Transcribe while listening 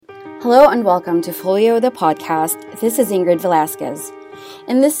Hello and welcome to Folio, the podcast. This is Ingrid Velasquez.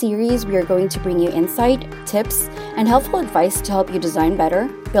 In this series, we are going to bring you insight, tips, and helpful advice to help you design better,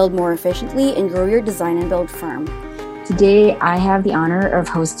 build more efficiently, and grow your design and build firm. Today, I have the honor of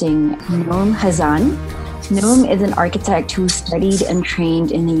hosting Noam Hazan. Noam is an architect who studied and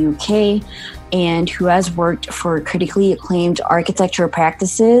trained in the UK and who has worked for critically acclaimed architecture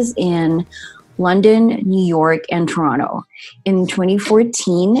practices in London, New York, and Toronto. In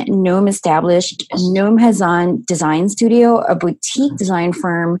 2014, Noam established Noam Hazan Design Studio, a boutique design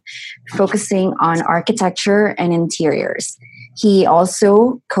firm focusing on architecture and interiors. He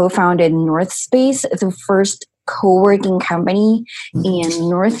also co-founded Northspace, the first coworking company in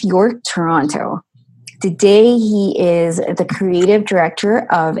North York, Toronto. Today, he is the creative director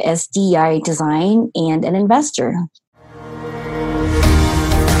of SDI Design and an investor.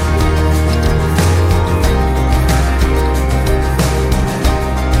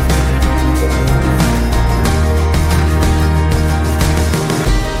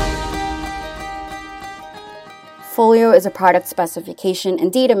 Folio is a product specification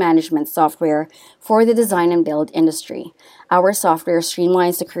and data management software for the design and build industry. Our software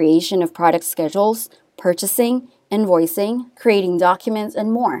streamlines the creation of product schedules, purchasing, invoicing, creating documents,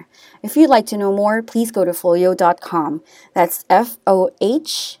 and more. If you'd like to know more, please go to folio.com. That's FOHLIO.com.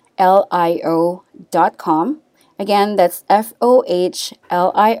 Again, that's FOHLIO.com.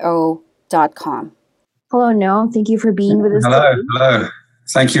 Hello, Noam. Thank you for being with us today. Hello.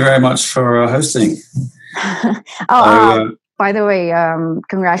 Thank you very much for hosting. By the way,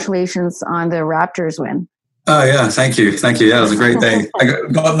 congratulations on the Raptors win. Oh, yeah. Thank you. Yeah, it was a great day. I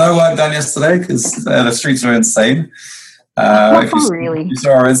got no work done yesterday because the streets were insane. If you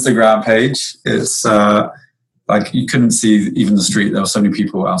saw our Instagram page, it's like you couldn't see even the street. There were so many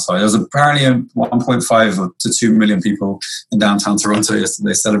people outside. There was apparently 1.5 to 2 million people in downtown Toronto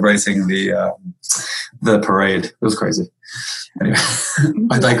yesterday celebrating the parade. It was crazy. Anyway,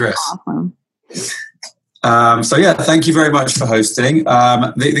 I digress. Awesome. Thank you very much for hosting.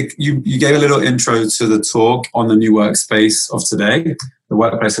 You gave a little intro to the talk on the new workspace of today, the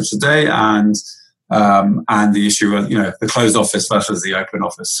workplace of today, and the issue of the closed office versus the open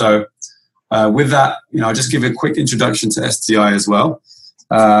office. So with that, I'll just give a quick introduction to SDI as well.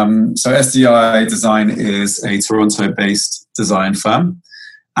 So SDI Design is a Toronto-based design firm,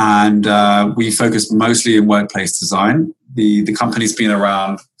 and we focus mostly in workplace design. The company's been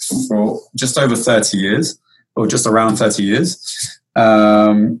around for just over 30 years, or just around 30 years.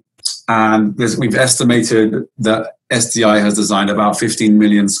 And we've estimated that SDI has designed about 15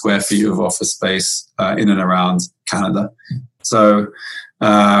 million square feet of office space in and around Canada. So,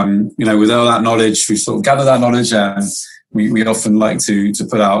 with all that knowledge, we sort of gather that knowledge, and we often like to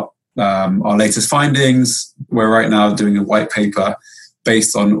put out our latest findings. We're right now doing a white paper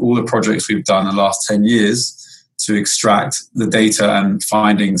based on all the projects we've done in the last 10 years to extract the data and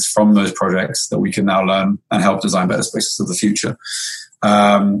findings from those projects that we can now learn and help design better spaces of the future.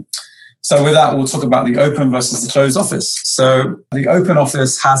 So with that, we'll talk about the open versus the closed office. So the open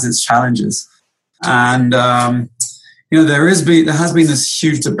office has its challenges. And, there has been this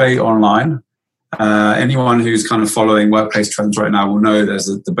huge debate online. Anyone who's kind of following workplace trends right now will know there's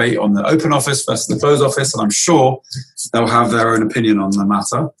a debate on the open office versus the closed office, and I'm sure they'll have their own opinion on the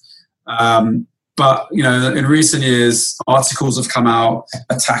matter. But in recent years, articles have come out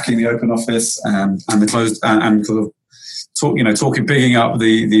attacking the open office and the closed, and talking, bigging up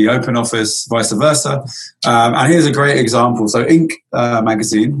the open office, vice versa. And here's a great example. So Inc.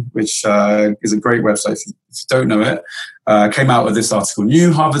 magazine, which is a great website if you don't know it, came out with this article: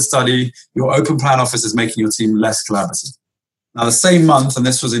 new Harvard study, your open plan office is making your team less collaborative. Now, the same month, and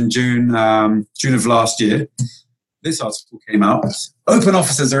this was in June of last year, this article came out. Open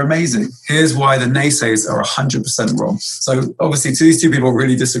offices are amazing. Here's why the naysayers are 100% wrong. So obviously, these two people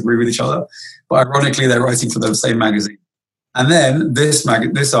really disagree with each other, but ironically, they're writing for the same magazine. And then this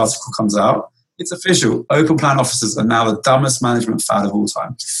article comes out. It's official. Open plan offices are now the dumbest management fad of all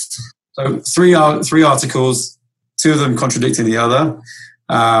time. So three articles, two of them contradicting the other,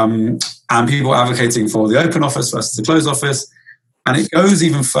 and people advocating for the open office versus the closed office. And it goes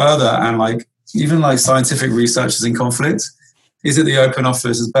even further, and even scientific research is in conflict. Is it the open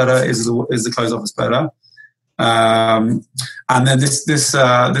office is better? Is the closed office better? And then this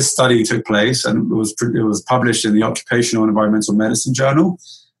study took place, and it was published in the Occupational and Environmental Medicine Journal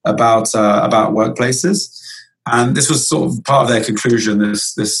about workplaces. And this was sort of part of their conclusion.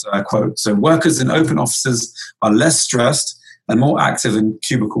 This quote: "So workers in open offices are less stressed and more active than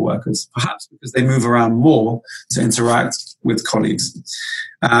cubicle workers, perhaps because they move around more to interact with colleagues."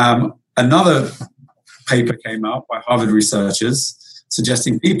 Another paper came out by Harvard researchers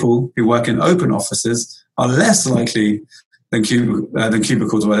suggesting people who work in open offices are less likely than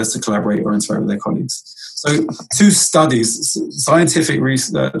cubicles where there's to collaborate or interact with their colleagues. So 2 studies, scientific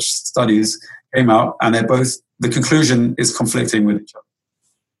research studies came out, and the conclusion is conflicting with each other.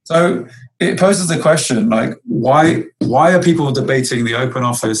 So it poses the question, like, why are people debating the open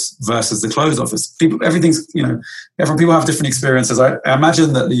office versus the closed office? People have different experiences. I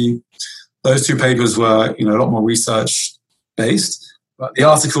imagine that those 2 papers were, a lot more research based, but the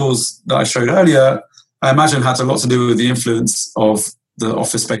articles that I showed earlier, I imagine had a lot to do with the influence of the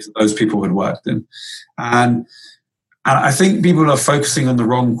office space that those people had worked in. And I think people are focusing on the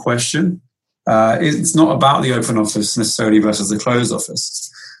wrong question. It's not about the open office necessarily versus the closed office.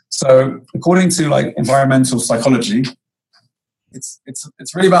 So according to environmental psychology, it's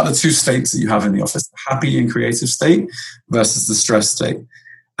really about the 2 states that you have in the office, the happy and creative state versus the stressed state.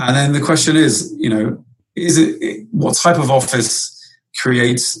 And then the question is, what type of office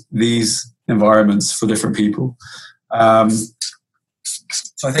creates these environments for different people?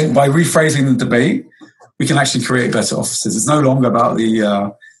 So I think by rephrasing the debate, we can actually create better offices. It's no longer about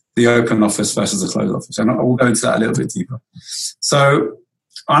the open office versus the closed office. And we'll go into that a little bit deeper. So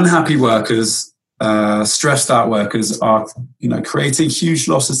unhappy workers, stressed out workers are, creating huge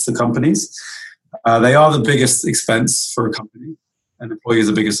losses to companies. They are the biggest expense for a company. An employee is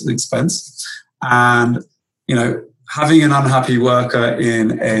the biggest expense. And, having an unhappy worker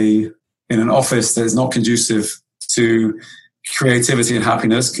in an office that is not conducive to creativity and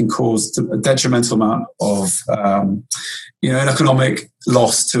happiness can cause a detrimental amount of, an economic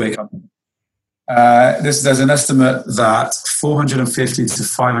loss to a company. There's an estimate that $450 to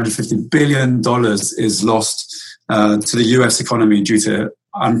 $550 billion is lost to the US economy due to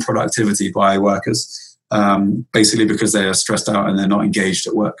unproductivity by workers, basically because they are stressed out and they're not engaged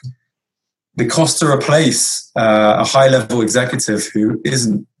at work. The cost to replace a high-level executive who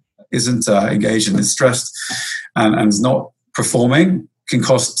isn't engaged and is stressed and is not performing can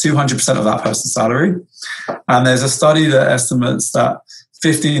cost 200% of that person's salary. And there's a study that estimates that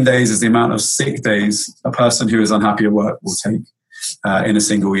 15 days is the amount of sick days a person who is unhappy at work will take in a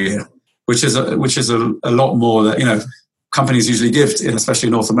single year, which is a lot more that companies usually give, especially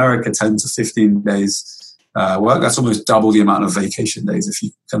in North America, 10 to 15 days work. That's almost double the amount of vacation days if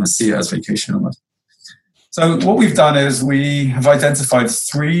you kind of see it as vacation almost. So what we've done is we have identified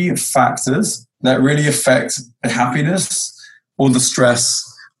 3 factors that really affect the happiness or the stress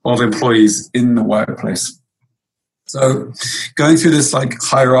of employees in the workplace. So going through this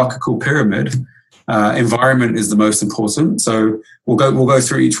hierarchical pyramid, environment is the most important. So we'll go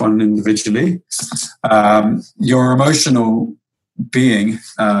through each one individually. Your emotional being,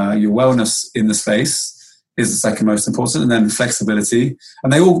 your wellness in the space is the second most important, and then flexibility.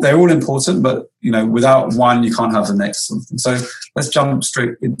 And they're all important, but without one you can't have the next sort of thing. So let's jump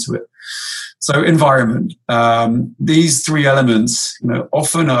straight into it. So environment. These 3 elements,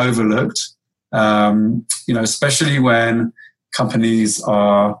 often are overlooked. Especially when companies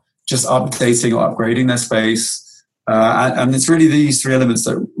are just updating or upgrading their space. And it's really these 3 elements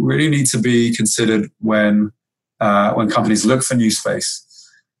that really need to be considered when companies look for new space.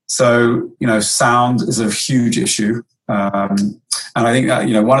 So, sound is a huge issue. And I think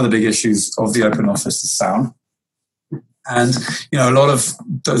that, one of the big issues of the open office is sound. And, a lot of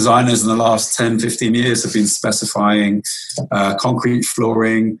designers in the last 10, 15 years have been specifying concrete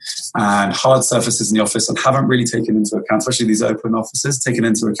flooring and hard surfaces in the office and haven't really taken into account, especially these open offices, taken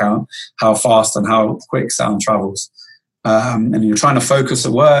into account how fast and how quick sound travels. And you're trying to focus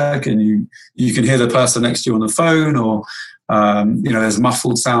at work and you can hear the person next to you on the phone or, there's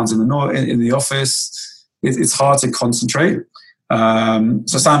muffled sounds in the office. It's hard to concentrate.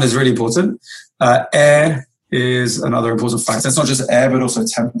 So sound is really important. Air is another important factor. It's not just air, but also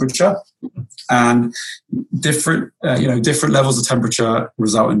temperature. And different levels of temperature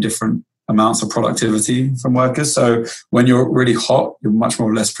result in different amounts of productivity from workers. So when you're really hot, you're much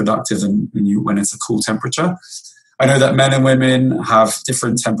more or less productive than when it's a cool temperature. I know that men and women have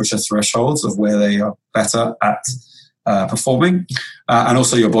different temperature thresholds of where they are better at performing. And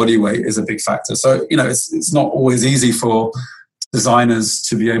also your body weight is a big factor. So, it's not always easy for designers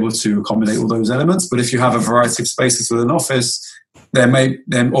to be able to accommodate all those elements. But if you have a variety of spaces within an office,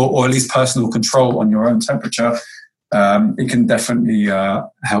 or at least personal control on your own temperature, it can definitely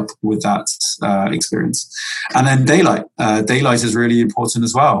help with that experience. And then daylight. Daylight is really important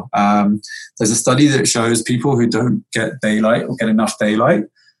as well. There's a study that shows people who don't get daylight or get enough daylight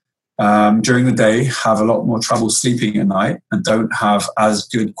during the day have a lot more trouble sleeping at night and don't have as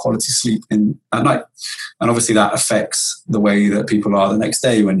good quality sleep at night. And obviously that affects the way that people are the next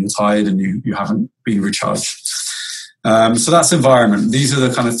day when you're tired and you haven't been recharged. So that's environment. These are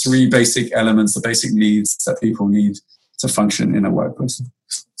the kind of three basic elements, the basic needs that people need to function in a workplace.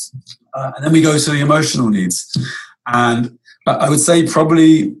 And then we go to the emotional needs. And I would say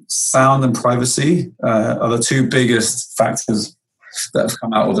probably sound and privacy are the two biggest factors that have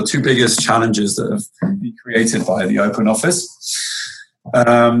come out, or the two biggest challenges that have been created by the open office.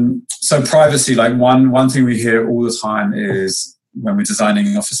 So privacy, like one thing we hear all the time is when we're designing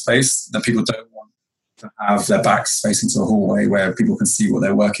an office space that people don't want to have their backs facing to a hallway where people can see what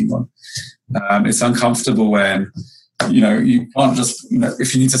they're working on. It's uncomfortable when, you can't just,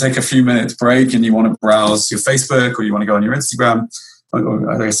 if you need to take a few minutes break and you want to browse your Facebook or you want to go on your Instagram,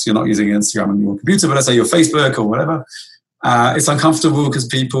 or I guess you're not using Instagram on your computer, but let's say your Facebook or whatever, it's uncomfortable because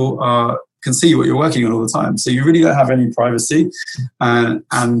people can see what you're working on all the time. So you really don't have any privacy. And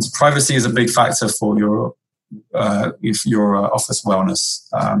privacy is a big factor for your office wellness.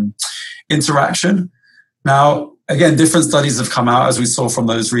 Interaction. Now, again, different studies have come out, as we saw from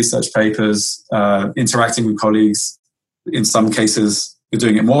those research papers, interacting with colleagues. In some cases, you're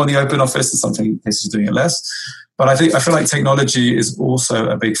doing it more in the open office, in some cases, you're doing it less. But I feel like technology is also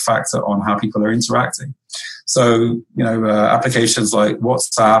a big factor on how people are interacting. So, applications like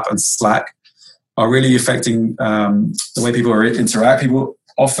WhatsApp and Slack are really affecting the way people interact. People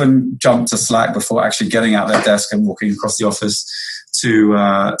often jump to Slack before actually getting out their desk and walking across the office to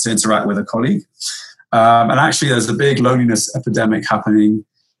interact with a colleague. And actually, there's a big loneliness epidemic happening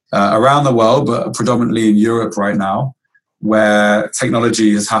around the world, but predominantly in Europe right now, where technology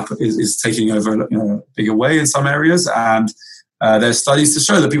is taking over a bigger way in some areas. And there's studies to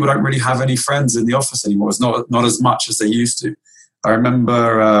show that people don't really have any friends in the office anymore. It's not as much as they used to. I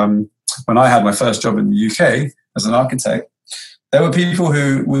remember when I had my first job in the UK as an architect, there were people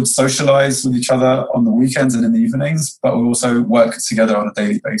who would socialize with each other on the weekends and in the evenings, but would also work together on a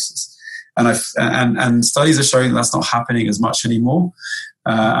daily basis. And studies are showing that's not happening as much anymore.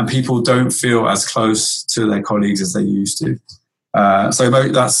 And people don't feel as close to their colleagues as they used to. So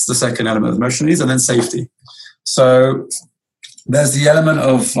that's the second element of emotional needs. And then safety. So there's the element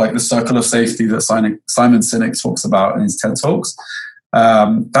of like the circle of safety that Simon Sinek talks about in his TED Talks.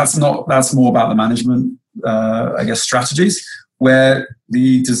 That's more about the management, strategies. Where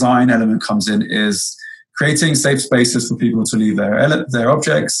the design element comes in is creating safe spaces for people to leave their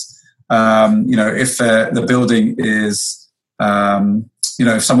objects. If the building is,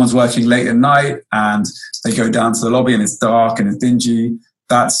 if someone's working late at night and they go down to the lobby and it's dark and it's dingy,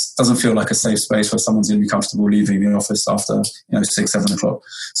 that doesn't feel like a safe space where someone's going to be comfortable leaving the office after 6, 7 o'clock.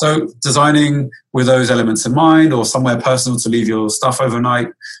 So designing with those elements in mind, or somewhere personal to leave your stuff overnight,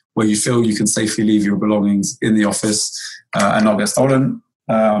 where you feel you can safely leave your belongings in the office and not get stolen.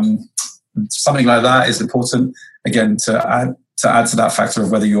 Something like that is important, again, to add to that factor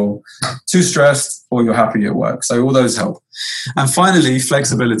of whether you're too stressed or you're happy at work. So all those help. And finally,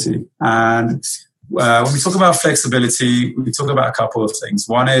 flexibility. And when we talk about flexibility, we talk about a couple of things.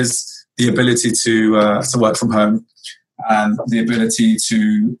 One is the ability to work from home, and the ability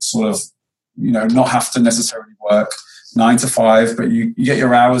to sort of, not have to necessarily work 9 to 5, but you get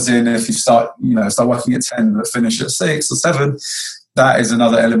your hours in. If you start working at 10 but finish at 6 or 7, that is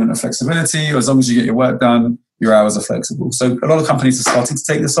another element of flexibility. As long as you get your work done, your hours are flexible. So a lot of companies are starting to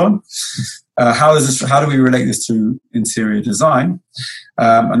take this on. How do we relate this to interior design?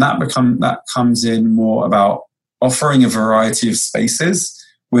 And that comes in more about offering a variety of spaces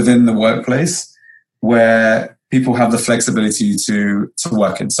within the workplace where people have the flexibility to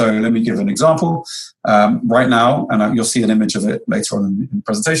work in. So let me give an example. Right now, and you'll see an image of it later on in the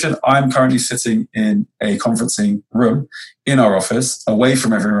presentation, I'm currently sitting in a conferencing room in our office, away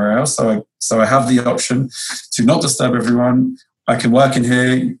from everywhere else. So I have the option to not disturb everyone. I can work in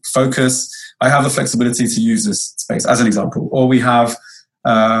here, focus. I have the flexibility to use this space as an example. Or we have,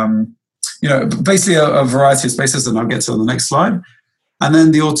 basically a variety of spaces that I'll get to on the next slide. And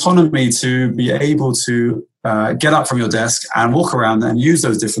then the autonomy to be able to get up from your desk and walk around and use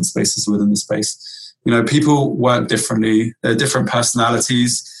those different spaces within the space. People work differently. There are different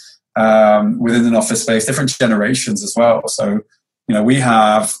personalities within an office space, different generations as well. So, we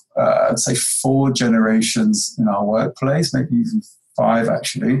have, I'd say 4 generations in our workplace, maybe even 5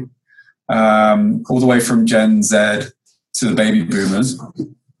 actually, all the way from Gen Z to the baby boomers.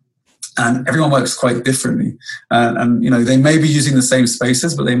 And everyone works quite differently. And they may be using the same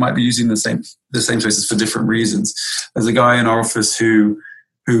spaces, but they might be using the same spaces for different reasons. There's a guy in our office who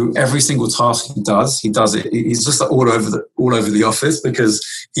every single task he does it. He's just all over the office because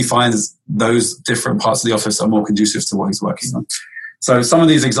he finds those different parts of the office are more conducive to what he's working on. So some of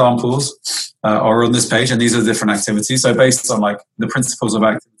these examples are on this page, and these are different activities. So based on like the principles of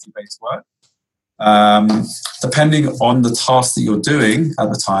activity-based work, depending on the task that you're doing at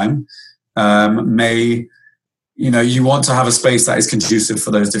the time, you want to have a space that is conducive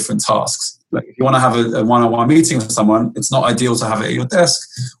for those different tasks. Like if you want to have a one-on-one meeting with someone, it's not ideal to have it at your desk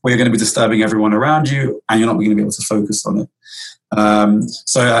where you're going to be disturbing everyone around you and you're not going to be able to focus on it.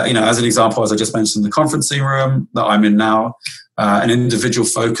 As an example, as I just mentioned, the conferencing room that I'm in now, an individual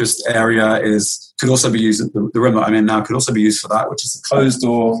focused area could also be used. The room that I'm in now could also be used for that, which is a closed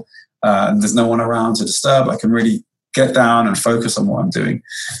door. And there's no one around to disturb. I can really get down and focus on what I'm doing.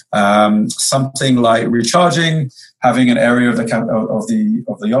 Something like recharging, having an area of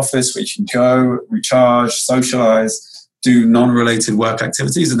the office where you can go, recharge, socialize, do non-related work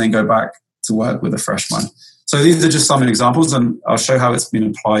activities, and then go back to work with a fresh mind. So these are just some examples, and I'll show how it's been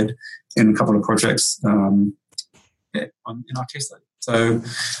applied in a couple of projects in our case study. So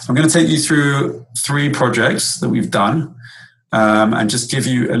I'm going to take you through 3 projects that we've done. And just give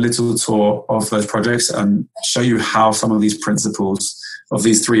you a little tour of those projects and show you how some of these principles of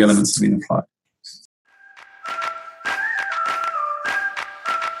these 3 elements have been applied.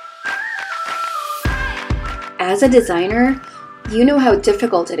 As a designer, you know how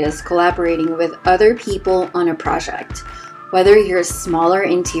difficult it is collaborating with other people on a project. Whether you're a smaller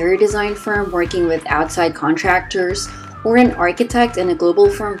interior design firm working with outside contractors or an architect in a global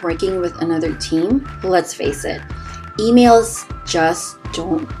firm working with another team, let's face it, emails just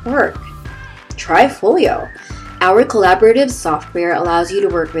don't work. Try Folio. Our collaborative software allows you to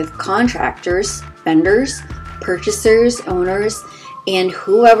work with contractors, vendors, purchasers, owners, and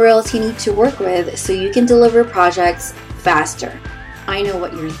whoever else you need to work with so you can deliver projects faster. I know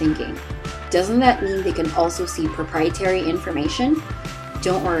what you're thinking. Doesn't that mean they can also see proprietary information?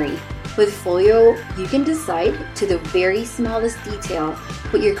 Don't worry. With Folio, you can decide to the very smallest detail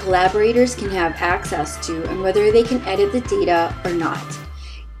what your collaborators can have access to and whether they can edit the data or not.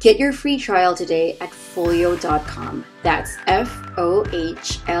 Get your free trial today at folio.com. That's FOHLIO.com.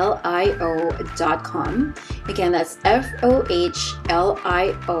 Again, that's FOHLIO.com.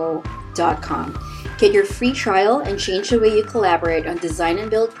 Get your free trial and change the way you collaborate on design and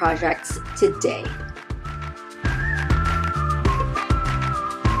build projects today.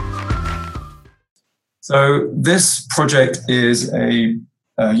 So this project is a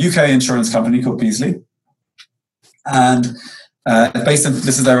UK insurance company called Beazley, and this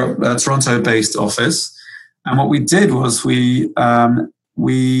is their Toronto-based office. And what we did was we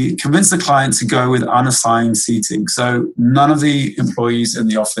convinced the client to go with unassigned seating. So none of the employees in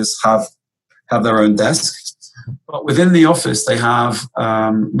the office have their own desk, but within the office they have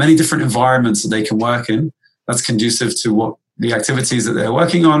many different environments that they can work in. That's conducive to what the activities that they're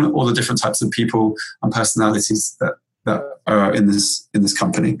working on, or the different types of people and personalities that are in this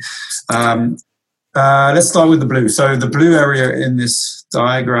company. Let's start with the blue. So the blue area in this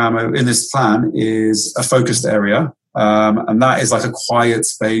diagram, in this plan, is a focused area. And that is like a quiet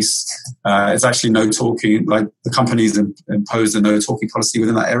space. It's actually no talking, like the company's imposed a no talking policy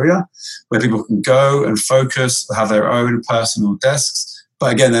within that area where people can go and focus, have their own personal desks.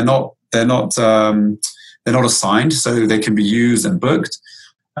 But again, they're not assigned, so they can be used and booked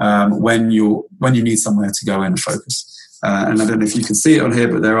when you need somewhere to go in and focus. And I don't know if you can see it on here,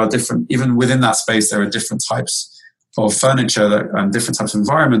 but there are even within that space, there are different types of furniture and different types of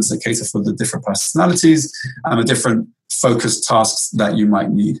environments that cater for the different personalities and the different focused tasks that you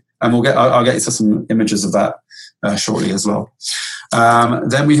might need. And I'll get into some images of that shortly as well.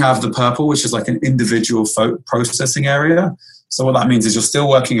 Then we have the purple, which is like an individual processing area. So what that means is you're still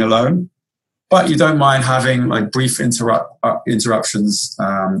working alone, but you don't mind having like brief interruptions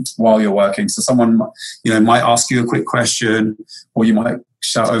while you're working. So someone, might ask you a quick question, or you might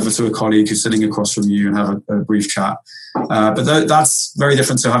shout over to a colleague who's sitting across from you and have a brief chat. But that's very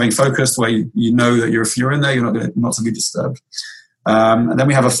different to having focused, where you know that if you're in there, you're not to be disturbed. And then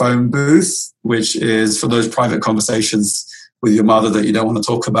we have a phone booth, which is for those private conversations with your mother that you don't want to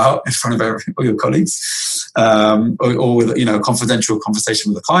talk about in front of all your colleagues, or with a confidential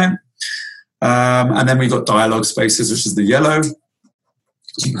conversation with a client. And then we've got dialogue spaces, which is the yellow.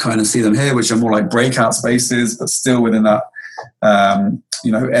 You can kind of see them here, which are more like breakout spaces, but still within that,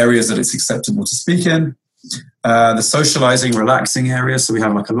 areas that it's acceptable to speak in. The socializing, relaxing area. So we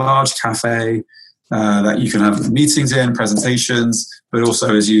have like a large cafe that you can have meetings in, presentations, but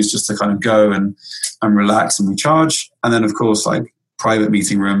also is used just to kind of go and relax and recharge. And then, of course, like private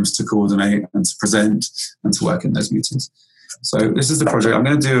meeting rooms to coordinate and to present and to work in those meetings. So this is the project. I'm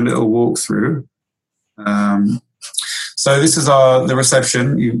going to do a little walkthrough. So this is the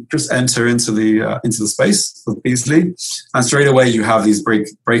reception. You just enter into the space of Beazley, and straight away you have these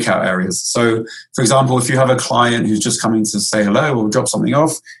breakout areas. So, for example, if you have a client who's just coming to say hello or drop something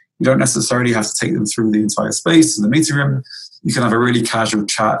off, You don't necessarily have to take them through the entire space in the meeting room. You can have a really casual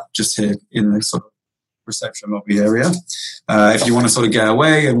chat just here in the sort of reception lobby area. If you want to sort of get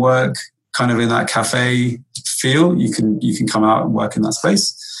away and work kind of in that cafe feel, you can come out and work in that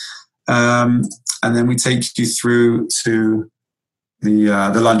space. And then we take you through to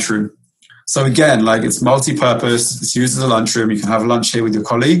the lunchroom. So again, like, it's multi-purpose. It's used as a lunchroom. You can have lunch here with your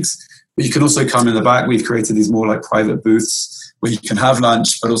colleagues, but you can also come in the back. We've created these more like private booths where you can have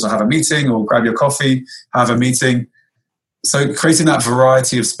lunch, but also have a meeting, or grab your coffee, have a meeting. So creating that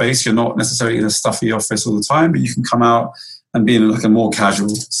variety of space, you're not necessarily in a stuffy office all the time, but you can come out and be in like a more casual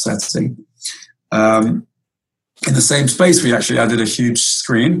setting. In the same space, we actually added a huge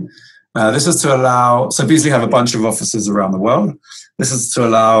screen. This is to allow, so Beazley have a bunch of offices around the world. This is to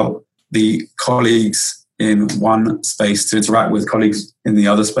allow the colleagues in one space to interact with colleagues in the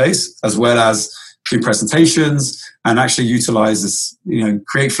other space, as well as do presentations and actually utilize this,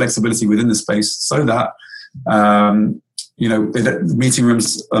 create flexibility within the space so that, the meeting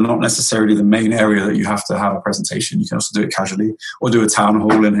rooms are not necessarily the main area that you have to have a presentation. You can also do it casually or do a town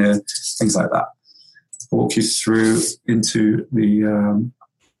hall in here, things like that. I'll walk you through into the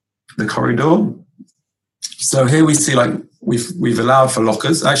corridor. So here we see, like, we've allowed for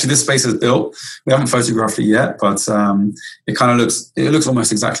lockers. Actually, this space is built. We haven't photographed it yet, but it kind of looks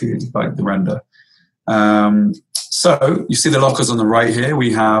almost exactly like the render. So you see the lockers on the right here.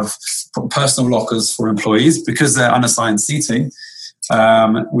 We have personal lockers for employees because they're unassigned seating.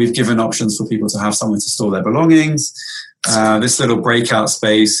 We've given options for people to have somewhere to store their belongings. This little breakout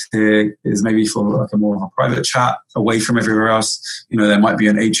space here is maybe for like a more of a private chat away from everywhere else. There might be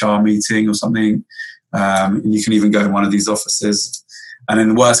an HR meeting or something. You can even go in one of these offices. And in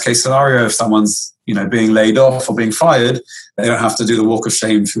the worst case scenario, if someone's being laid off or being fired, they don't have to do the walk of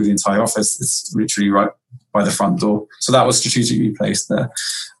shame through the entire office. It's literally right by the front door. So that was strategically placed there.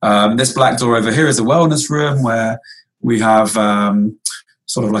 This black door over here is a wellness room where we have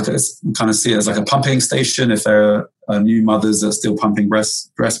sort of like kind of see it as like a pumping station. If there are new mothers that are still pumping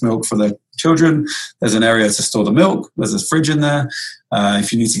breast milk for their children, there's an area to store the milk. There's a fridge in there.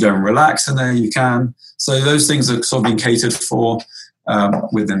 If you need to go and relax in there, you can. So those things are sort of being catered for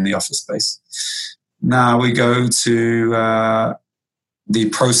within the office space. Now we go to the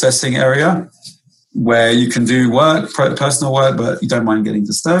processing area where you can do work, personal work, but you don't mind getting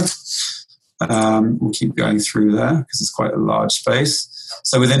disturbed. We'll keep going through there because it's quite a large space.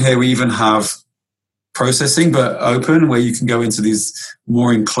 So within here, we even have processing, but open, where you can go into these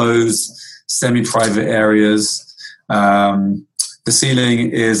more enclosed, semi-private areas. The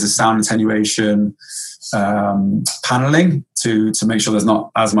ceiling is a sound attenuation paneling to make sure there's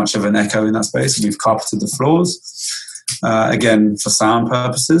not as much of an echo in that space. We've carpeted the floors, again, for sound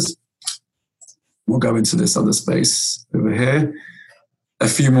purposes. We'll go into this other space over here. A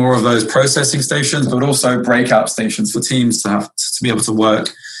few more of those processing stations, but also breakout stations for teams to be able to work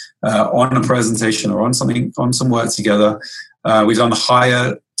on a presentation or on some work together. We've done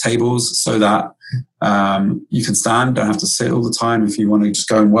higher tables so that you can stand, don't have to sit all the time. If you want to just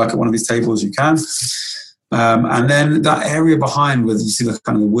go and work at one of these tables, you can. And then that area behind, where you see the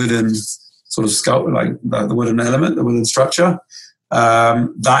kind of the wooden sort of sculpt, like the wooden element, the wooden structure,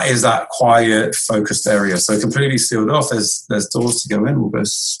 that is that quiet, focused area. So completely sealed off. There's doors to go in. We'll go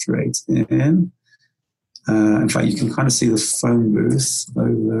straight in. In fact, you can kind of see the phone booth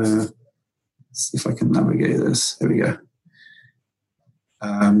over there. Let's see if I can navigate this. There we go.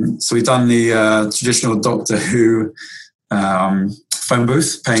 So we've done the traditional Doctor Who phone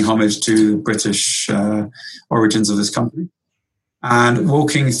booth, paying homage to the British origins of this company. And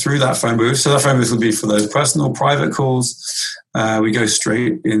walking through that phone booth, so that phone booth will be for those personal, private calls. We go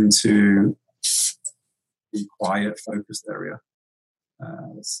straight into the quiet, focused area.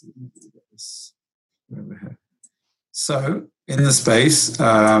 Let's see, get this over here. So in the space,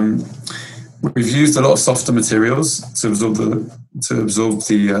 we've used a lot of softer materials to absorb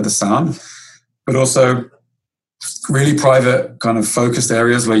the sound, but also really private, kind of focused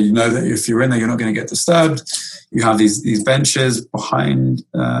areas where you know that if you're in there, you're not going to get disturbed. You have these benches behind.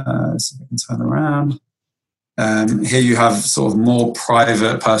 So we can turn around. Here you have sort of more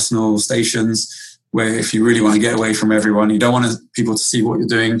private, personal stations where if you really want to get away from everyone, you don't want people to see what you're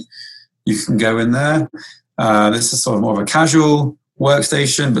doing, you can go in there. This is sort of more of a casual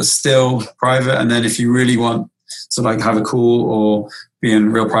workstation, but still private. And then if you really want to like have a call or be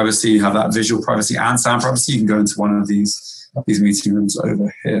in real privacy, have that visual privacy and sound privacy, you can go into one of these meeting rooms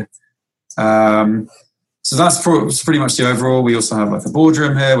over here. So that's pretty much the overall. We also have like a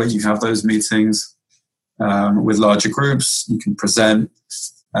boardroom here where you have those meetings with larger groups. You can present,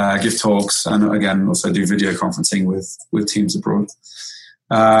 give talks, and again, also do video conferencing with teams abroad.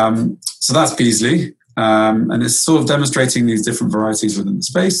 So that's Beazley. And it's sort of demonstrating these different varieties within the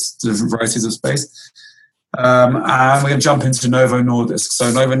space, different varieties of space. And we're going to jump into Novo Nordisk.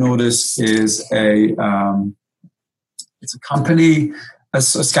 So Novo Nordisk is it's a company, a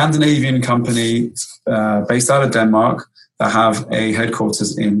Scandinavian company based out of Denmark that have a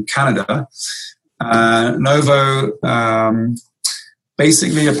headquarters in Canada. Novo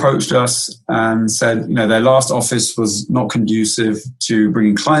basically approached us and said, their last office was not conducive to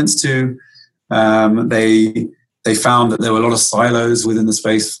bringing clients to. They found that there were a lot of silos within the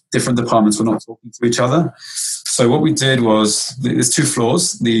space. Different departments were not talking to each other. So what we did was, there's 2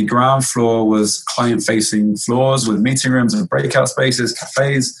 floors. The ground floor was client-facing floors with meeting rooms and breakout spaces,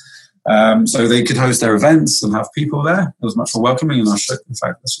 cafes. So they could host their events and have people there. It was much more welcoming. And in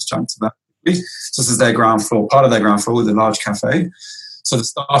fact, let's just jump to that. So this is their ground floor, part of their ground floor with a large cafe. So the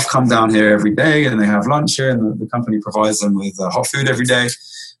staff come down here every day and they have lunch here, and the company provides them with hot food every day.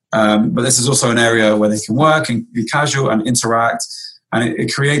 But this is also an area where they can work and be casual and interact, and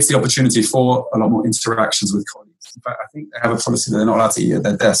it creates the opportunity for a lot more interactions with colleagues. In fact, I think they have a policy that they're not allowed to eat at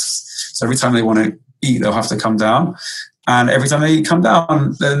their desks. So every time they want to eat, they'll have to come down. And every time they come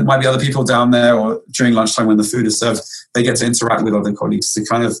down, there might be other people down there, or during lunchtime when the food is served, they get to interact with other colleagues to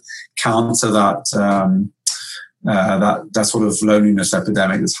kind of counter that that sort of loneliness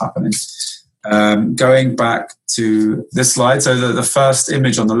epidemic that's happening. Going back to this slide, so the first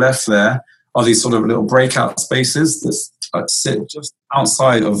image on the left there are these sort of little breakout spaces that sit just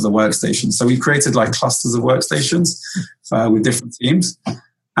outside of the workstation. So we've created like clusters of workstations with different teams,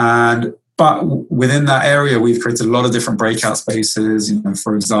 but within that area, we've created a lot of different breakout spaces.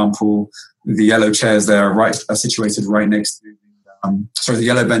 For example, the yellow chairs there are situated right next to the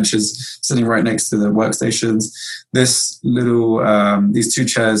yellow benches sitting right next to the workstations. This little, these 2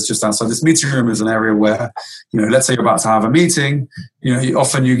 chairs just outside this meeting room is an area where, let's say you're about to have a meeting,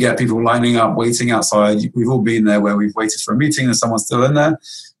 often you get people lining up, waiting outside. We've all been there where we've waited for a meeting and someone's still in there.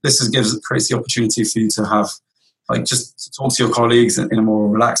 This creates the opportunity for you to have, just to talk to your colleagues in a more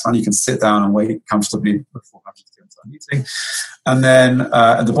relaxed manner. You can sit down and wait comfortably before having to go into a meeting. And then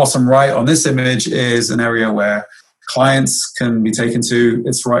at the bottom right on this image is an area where clients can be taken to.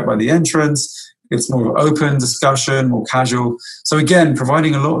 It's right by the entrance. It's more of an open discussion, more casual. So again,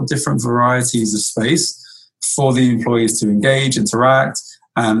 providing a lot of different varieties of space for the employees to engage, interact,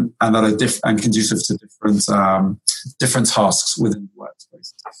 and that are and conducive to different tasks within the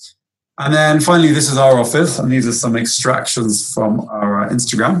workspace. And then finally, this is our office, and these are some extractions from our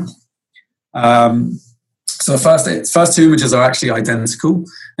Instagram. So the first 2 images are actually identical,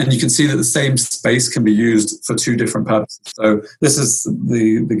 and you can see that the same space can be used for 2 different purposes. So this is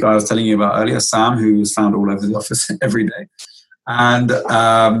the guy I was telling you about earlier, Sam, who is found all over the office every day. And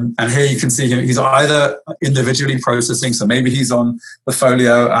here you can see him. He's either individually processing, so maybe he's on the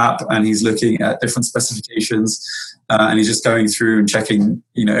Folio app and he's looking at different specifications, and he's just going through and checking,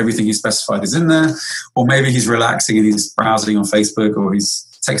 everything he specified is in there, or maybe he's relaxing and he's browsing on Facebook, or he's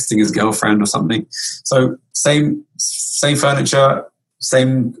texting his girlfriend or something. So same furniture,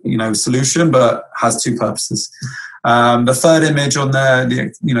 same solution, but has 2 purposes. The third image on there,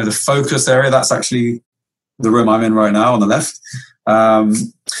 the focus area, that's actually the room I'm in right now on the left.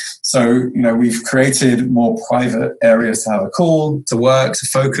 So we've created more private areas to have a call, to work, to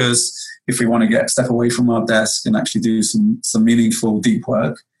focus. If we want to step away from our desk and actually do some meaningful deep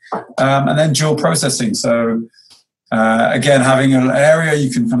work, and then dual processing. So again, having an area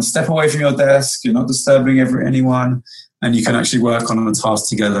you can kind of step away from your desk, you're not disturbing anyone, and you can actually work on a task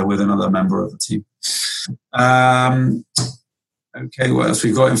together with another member of the team. Okay, what else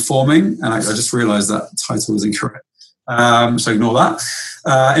we've got? Informing, and I just realized that title was incorrect. So ignore that.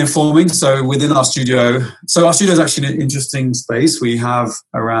 Informing, so within our studio, our studio is actually an interesting space. We have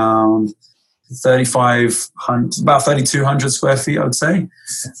around about 3,200 square feet, I would say.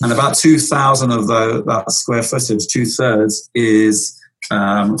 And about 2,000 of that square footage, 2/3, is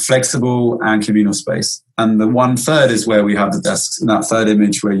flexible and communal space. And the 1/3 is where we have the desks. In that third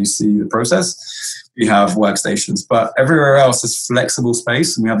image where you see the process, we have workstations. But everywhere else is flexible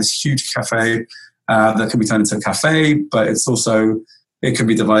space. And we have this huge cafe that can be turned into a cafe, but it can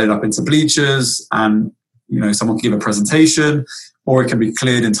be divided up into bleachers, and someone can give a presentation, or it can be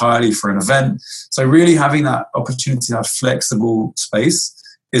cleared entirely for an event. So really having that opportunity to have flexible space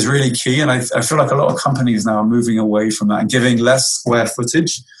is really key. And I feel like a lot of companies now are moving away from that and giving less square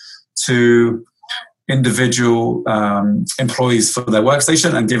footage to individual employees for their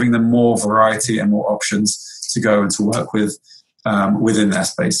workstation, and giving them more variety and more options to go and to work with within their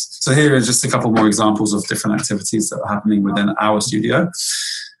space. So here are just a couple more examples of different activities that are happening within our studio.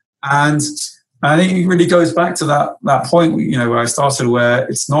 And And I think it really goes back to that point, where I started, where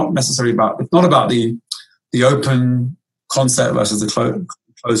it's not about the open concept versus the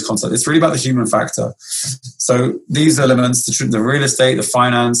closed concept. It's really about the human factor. So these elements, the real estate, the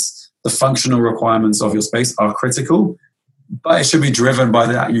finance, the functional requirements of your space are critical, but it should be driven by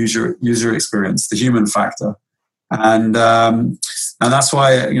that user experience, the human factor. And that's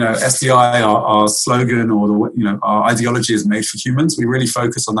why, SDI, our slogan, or our ideology is made for humans. We really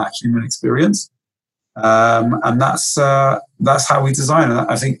focus on that human experience. And that's how we design. And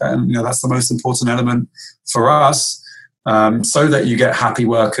I think that's the most important element for us, so that you get happy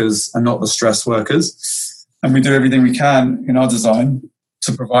workers and not the stressed workers. And we do everything we can in our design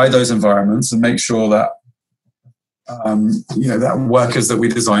to provide those environments and make sure that that workers that we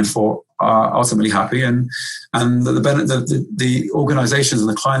design for are ultimately happy, and the organizations and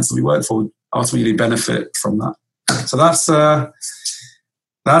the clients that we work for ultimately benefit from that. So that's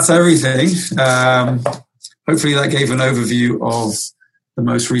everything. Hopefully that gave an overview of the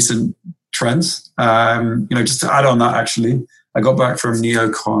most recent trends. Just to add on that, actually, I got back from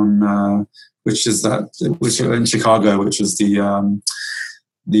NeoCon, which is in Chicago, which is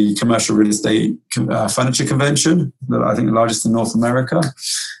the commercial real estate furniture convention, I think the largest in North America.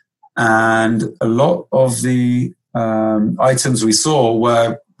 And a lot of the items we saw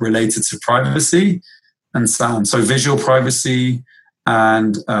were related to privacy and sound. So visual privacy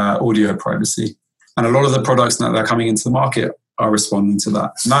and audio privacy. And a lot of the products that are coming into the market are responding to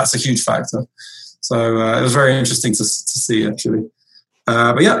that. And that's a huge factor. So it was very interesting to see, actually.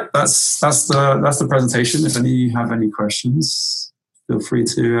 But yeah, that's the presentation. If you have any questions, feel free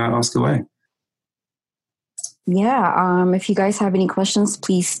to ask away. Yeah, if you guys have any questions,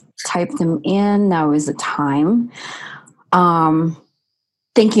 please type them in. Now is the time.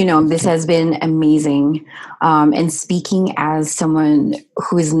 Thank you, Noam. This has been amazing. And speaking as someone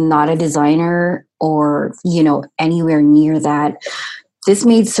who is not a designer or, anywhere near that, this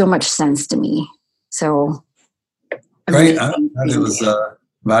made so much sense to me. So great. It was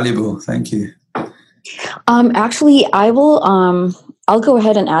valuable. Thank you. Actually, I'll go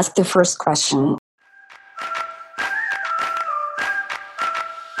ahead and ask the first question.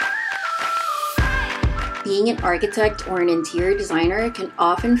 Being an architect or an interior designer can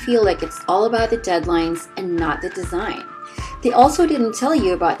often feel like it's all about the deadlines and not the design. They also didn't tell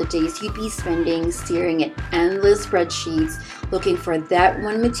you about the days you'd be spending staring at endless spreadsheets looking for that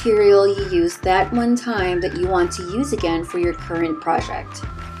one material you used that one time that you want to use again for your current project.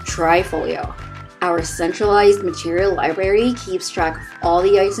 Try Folio. Our centralized material library keeps track of all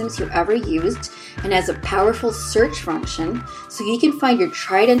the items you ever used and has a powerful search function so you can find your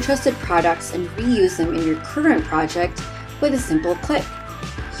tried and trusted products and reuse them in your current project with a simple click.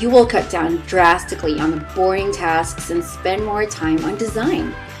 You will cut down drastically on the boring tasks and spend more time on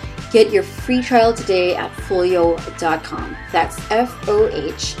design. Get your free trial today at folio.com. That's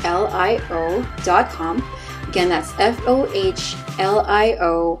FOHLIO.com. Again, that's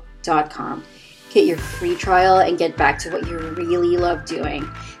FOHLIO.com. Get your free trial and get back to what you really love doing,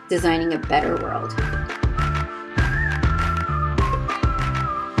 designing a better world.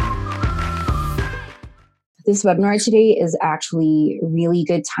 This webinar today is actually really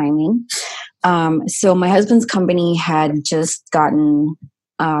good timing. So my husband's company had just gotten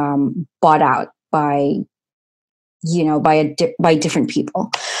bought out by different people.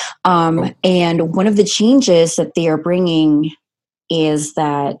 And one of the changes that they are bringing is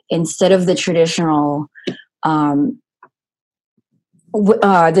that instead of the traditional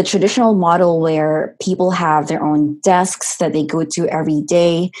model where people have their own desks that they go to every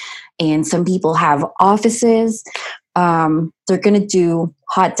day, and some people have offices, they're going to do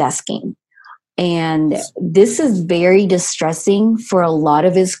hot desking. And this is very distressing for a lot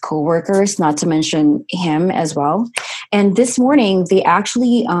of his coworkers, not to mention him as well. And this morning, they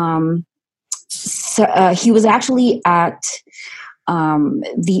actually, he was actually at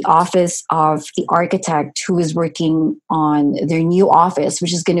the office of the architect who is working on their new office,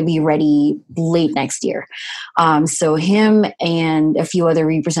 which is going to be ready late next year. So him and a few other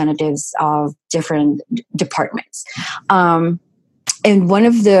representatives of different departments. And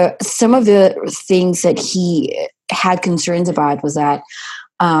some of the things that he had concerns about was that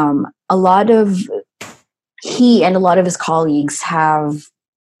he and a lot of his colleagues have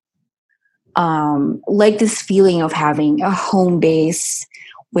like this feeling of having a home base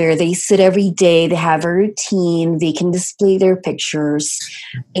where they sit every day, they have a routine, they can display their pictures,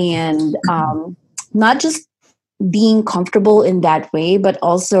 and not just being comfortable in that way, but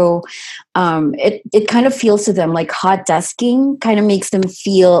also it kind of feels to them like hot desking kind of makes them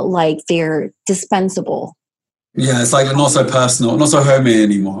feel like they're dispensable. Yeah, it's like not so personal, not so homey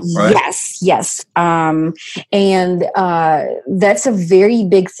anymore, right? Yes. And that's a very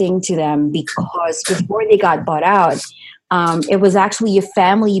big thing to them, because before they got bought out, it was actually a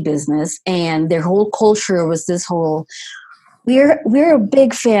family business, and their whole culture was this whole, we're a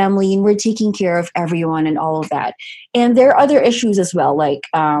big family and we're taking care of everyone and all of that. And there are other issues as well, like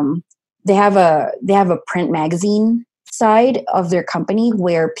they have a print magazine side of their company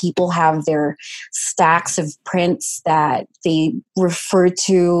where people have their stacks of prints that they refer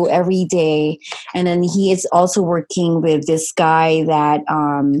to every day. And then he is also working with this guy that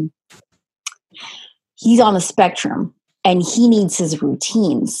he's on the spectrum, and he needs his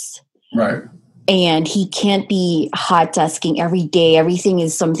routines. Right. And he can't be hot desking every day. Everything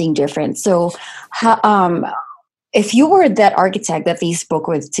is something different. So if you were that architect that they spoke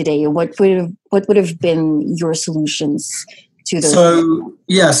with today, what would have been your solutions to those?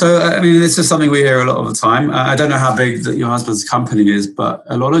 So I mean, this is something we hear a lot of the time. I don't know how big that your husband's company is, but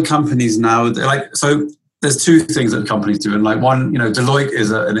a lot of companies now, so there's two things that companies do. And like one, Deloitte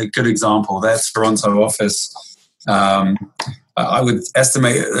is a good example. Their Toronto office, I would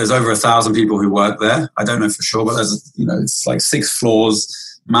estimate there's over 1,000 people who work there. I don't know for sure, but there's, it's like 6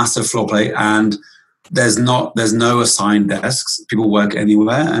 floors, massive floor plate, and there's no assigned desks. People work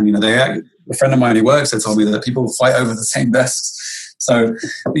anywhere, and a friend of mine who works there told me that people fight over the same desks. So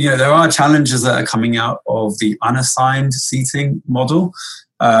there are challenges that are coming out of the unassigned seating model,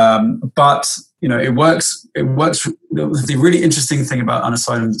 but it works. The really interesting thing about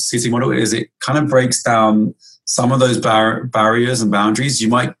unassigned seating model is it kind of breaks down some of those barriers and boundaries. You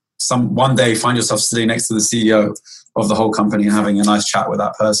might one day find yourself sitting next to the CEO of the whole company and having a nice chat with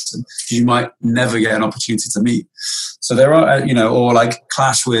that person. You might never get an opportunity to meet. So there are, or like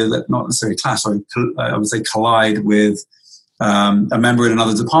clash with, not necessarily clash, sorry, I would say collide with a member in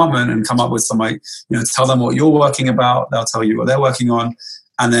another department and come up with some, tell them what you're working about. They'll tell you what they're working on.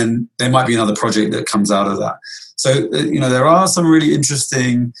 And then there might be another project that comes out of that. So, there are some really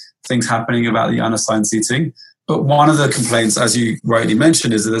interesting things happening about the unassigned seating. But one of the complaints, as you rightly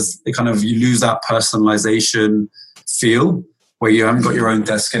mentioned, is that you lose that personalization feel where you haven't got your own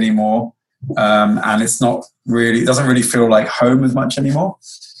desk anymore, and it doesn't really feel like home as much anymore.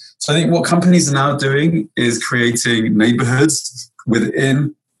 So I think what companies are now doing is creating neighborhoods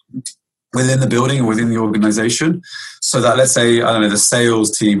within the building or within the organization, so that, let's say, the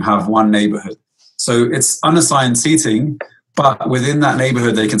sales team have one neighborhood. So it's unassigned seating, but within that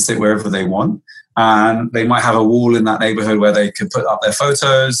neighborhood they can sit wherever they want. And they might have a wall in that neighborhood where they can put up their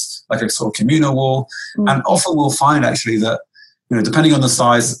photos, like a sort of communal wall. Mm. And often we'll find actually that, depending on the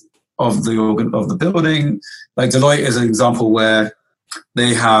size of the building, like Deloitte is an example where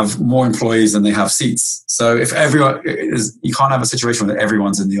they have more employees than they have seats. So if you can't have a situation where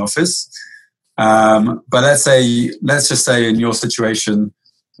everyone's in the office. But let's just say in your situation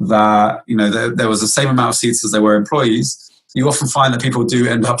that, there was the same amount of seats as there were employees. You often find that people do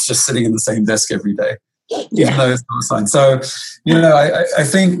end up just sitting in the same desk every day, even though it's not assigned. So, I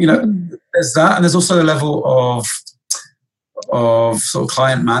think, there's that. And there's also a level of sort of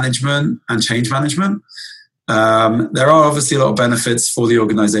client management and change management. There are obviously a lot of benefits for the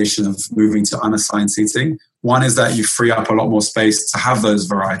organization of moving to unassigned seating. One is that you free up a lot more space to have those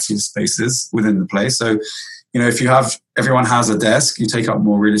variety of spaces within the place. So, if everyone has a desk, you take up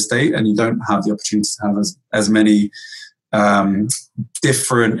more real estate and you don't have the opportunity to have as many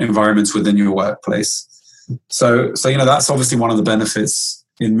different environments within your workplace. So that's obviously one of the benefits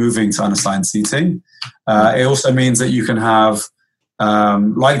in moving to unassigned seating. It also means that you can have,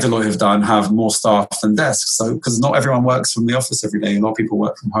 like Deloitte have done, have more staff than desks. So because not everyone works from the office every day. A lot of people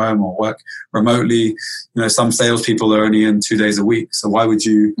work from home or work remotely. Some salespeople are only in 2 days a week. So why would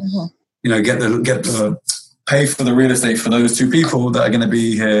you, get the pay for the real estate for those 2 people that are going to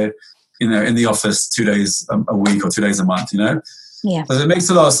be here, in the office 2 days a week or 2 days a month, Yeah. So it makes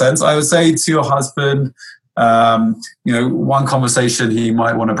a lot of sense. I would say to your husband, one conversation he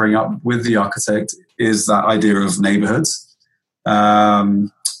might want to bring up with the architect is that idea of neighborhoods. And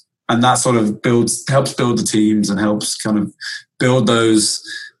that sort of helps build the teams and helps kind of build those,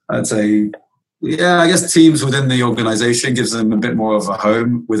 I'd say, I guess teams within the organization, gives them a bit more of a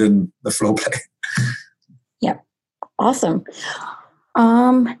home within the floor plate. Yeah. Awesome.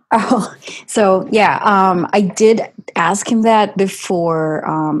 I did ask him that before,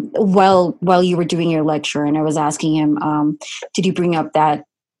 while you were doing your lecture, and I was asking him, did you bring up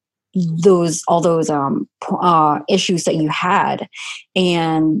all those issues that you had?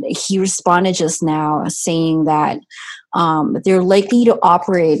 And he responded just now saying that, they're likely to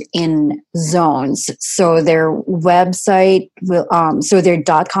operate in zones. So their website will, so their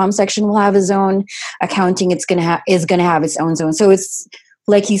 .com section will have a zone. Accounting, is going to have its own zone. So it's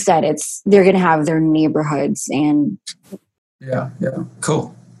like you said, they're going to have their neighborhoods and. Yeah,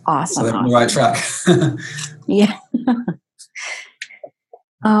 cool. Awesome. So they're on the right track. Yeah.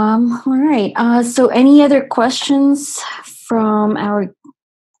 All right. So any other questions from our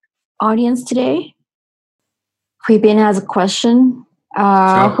audience today? Huibin has a question.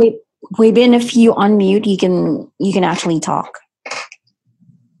 Sure. Huibin, if you unmute, you can actually talk.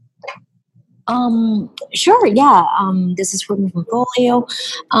 Sure, yeah. This is Whitney from Folio.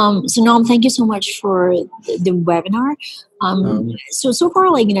 So Noam, thank you so much for the webinar. So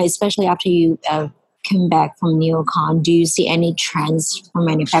far, especially after you came back from NeoCon, do you see any trends for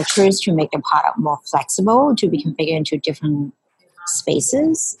manufacturers to make their product more flexible to be configured into different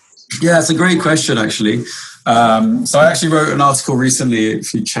spaces? Yeah, it's a great question, actually. So I actually wrote an article recently,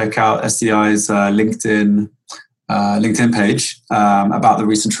 if you check out SDI's LinkedIn page, about the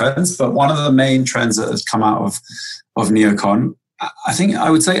recent trends. But one of the main trends that has come out of NeoCon, I think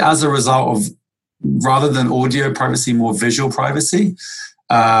I would say as a result of, rather than audio privacy, more visual privacy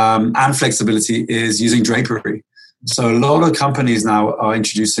and flexibility, is using drapery. So a lot of companies now are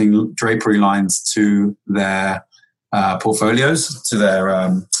introducing drapery lines to their portfolios, to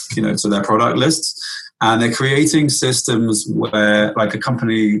their to their product lists, and they're creating systems where, like a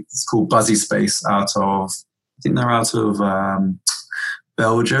company, it's called Buzzy Space, I think they're out of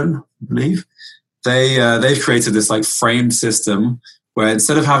Belgium, I believe. They've created this like frame system where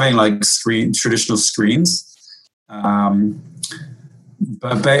instead of having like traditional screens, but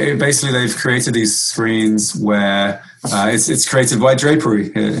basically they've created these screens where it's created by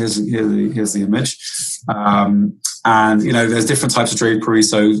drapery. Here's the image, and there's different types of drapery.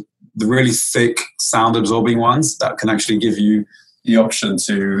 So the really thick sound absorbing ones that can actually give you the option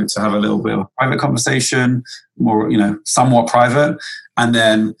to have a little bit of private conversation, more, somewhat private, and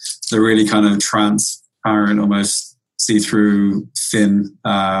then the really kind of transparent, almost see-through, thin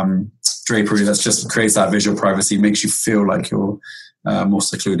drapery that just creates that visual privacy, makes you feel like you're more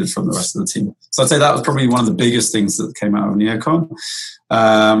secluded from the rest of the team. So I'd say that was probably one of the biggest things that came out of NeoCon.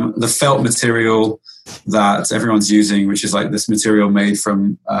 The felt material that everyone's using, which is like this material made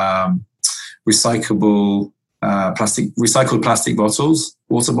from recycled plastic bottles,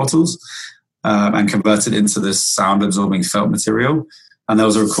 water bottles, and converted into this sound absorbing felt material. And there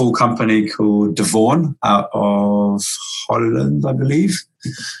was a cool company called De out of Holland, I believe,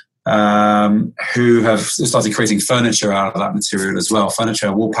 who have started creating furniture out of that material as well,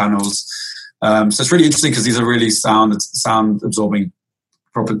 furniture, wall panels. So it's really interesting because these are really sound absorbing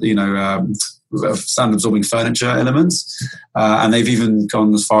property, sound absorbing furniture elements, and they've even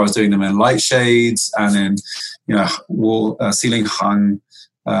gone as far as doing them in light shades and in wall ceiling hung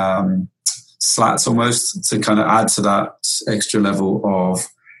slats, almost, to kind of add to that extra level of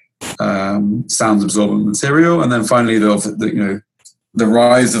sound absorbent material. And then finally the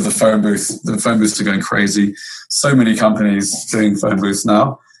rise of the phone booth. The phone booths are going crazy. So many companies doing phone booths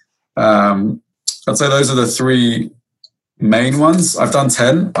now. I'd say those are the three main ones. I've done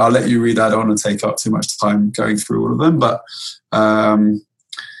 10. I'll let you read that. I don't want to take up too much time going through all of them, but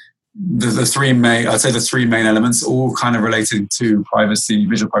the three main elements, all kind of related to privacy,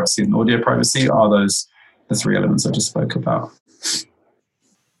 visual privacy and audio privacy, are the three elements I just spoke about.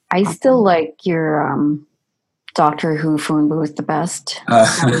 I still like your Doctor Who phone booth the best.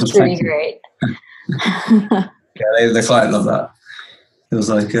 That was pretty great. Yeah, the client loved that. It was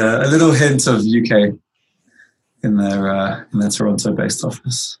like a little hint of UK in their Toronto-based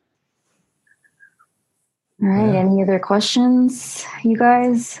office. All right. Any other questions, you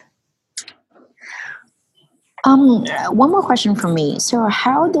guys? One more question from me. So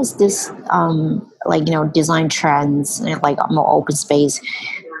how does this, design trends, like more open space,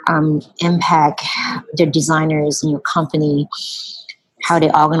 impact the designers in your company, how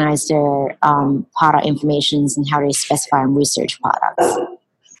they organize their product informations and how they specify and research products?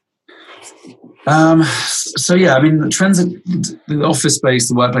 The trends, the office space,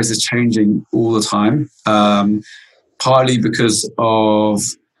 the workplace is changing all the time, partly because of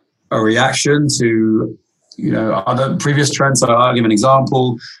a reaction to, other previous trends. So I'll give an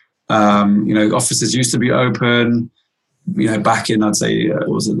example. Offices used to be open, back in, I'd say,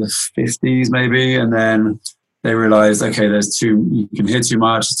 was it the 50s maybe? And then they realized, okay, you can hear too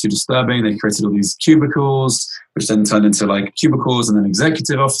much, it's too disturbing. They created all these cubicles, which then turned into like cubicles and then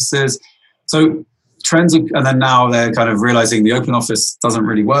executive offices. So trends, and then now they're kind of realizing the open office doesn't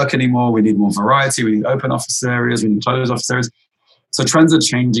really work anymore. We need more variety. We need open office areas. We need closed office areas. So trends are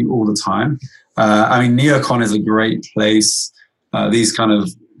changing all the time. I mean, NeoCon is a great place. These kind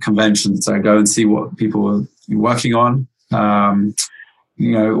of conventions to go and see what people are working on.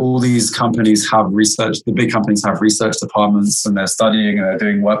 All these companies have research. The big companies have research departments, and they're studying and they're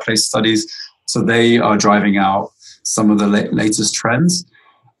doing workplace studies. So they are driving out some of the latest trends.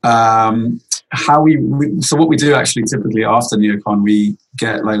 So what we do actually typically after NeoCon, we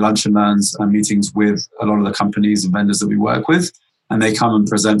get like lunch and learns and meetings with a lot of the companies and vendors that we work with, and they come and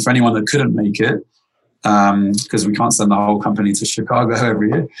present for anyone that couldn't make it, because we can't send the whole company to Chicago every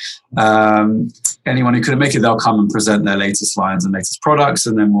year. Anyone who couldn't make it, they'll come and present their latest lines and latest products,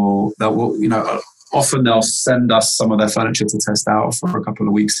 and then often they'll send us some of their furniture to test out for a couple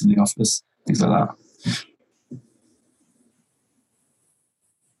of weeks in the office, things like that.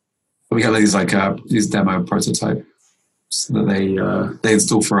 We have these demo prototypes that they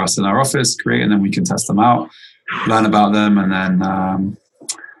install for us in our office, create, and then we can test them out, learn about them, and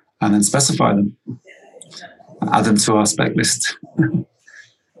then specify them, add them to our spec list.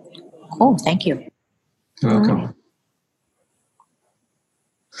 Cool, thank you. You're welcome.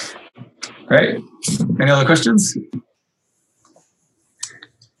 Great. Any other questions?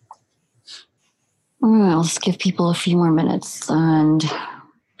 I'll just give people a few more minutes and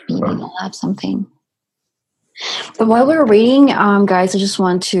maybe they'll have something. But while we're waiting, guys, I just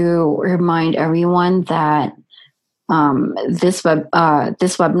want to remind everyone that this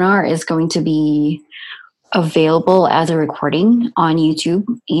webinar is going to be available as a recording on YouTube,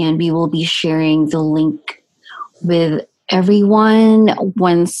 and we will be sharing the link with everyone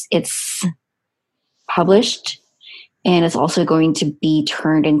once it's published. And it's also going to be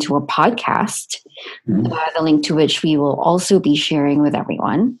turned into a podcast, the link to which we will also be sharing with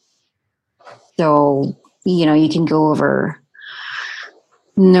everyone. So, you can go over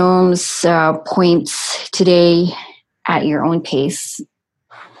Noam's points today at your own pace,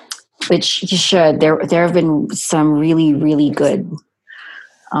 which you should. There have been some really, really good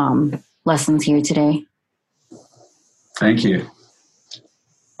lessons here today. Thank you.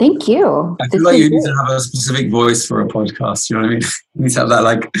 Thank you. I feel like you need to have a specific voice for a podcast. You know what I mean? You need to have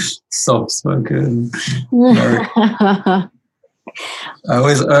that soft spoken.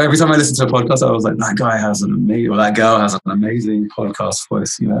 Every time I listen to a podcast, I was like, that guy has an amazing, or that girl has an amazing podcast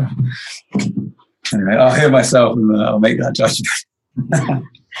voice. Anyway, I'll hear myself and I'll make that judgment.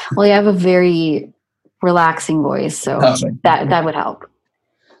 Well, you have a very relaxing voice, so that would help.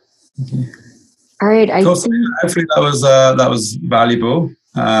 Okay. All right. Hopefully that was valuable.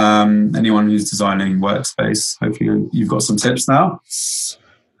 Anyone who's designing workspace, hopefully you've got some tips now.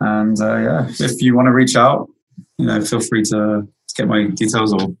 And if you want to reach out, feel free to get my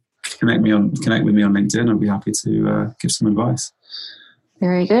details or connect with me on LinkedIn. I'd be happy to give some advice.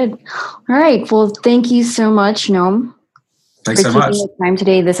 Very good. All right. Well, thank you so much, Noam. Thanks so much. For taking the time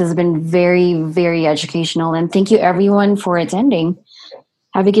today. This has been very, very educational. And thank you, everyone, for attending.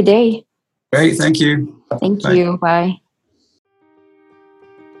 Have a good day. Great. Thank you. Thank you. Bye.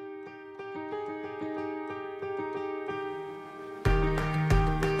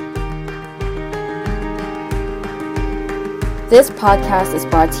 This podcast is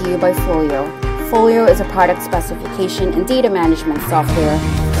brought to you by Folio. Folio is a product specification and data management software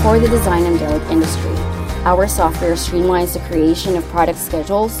for the design and build industry. Our software streamlines the creation of product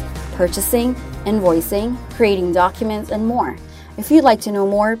schedules, purchasing, invoicing, creating documents, and more. If you'd like to know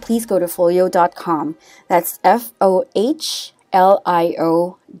more, please go to folio.com. That's FOHLIO.com.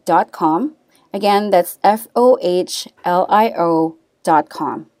 Again, that's FOHLIO.com.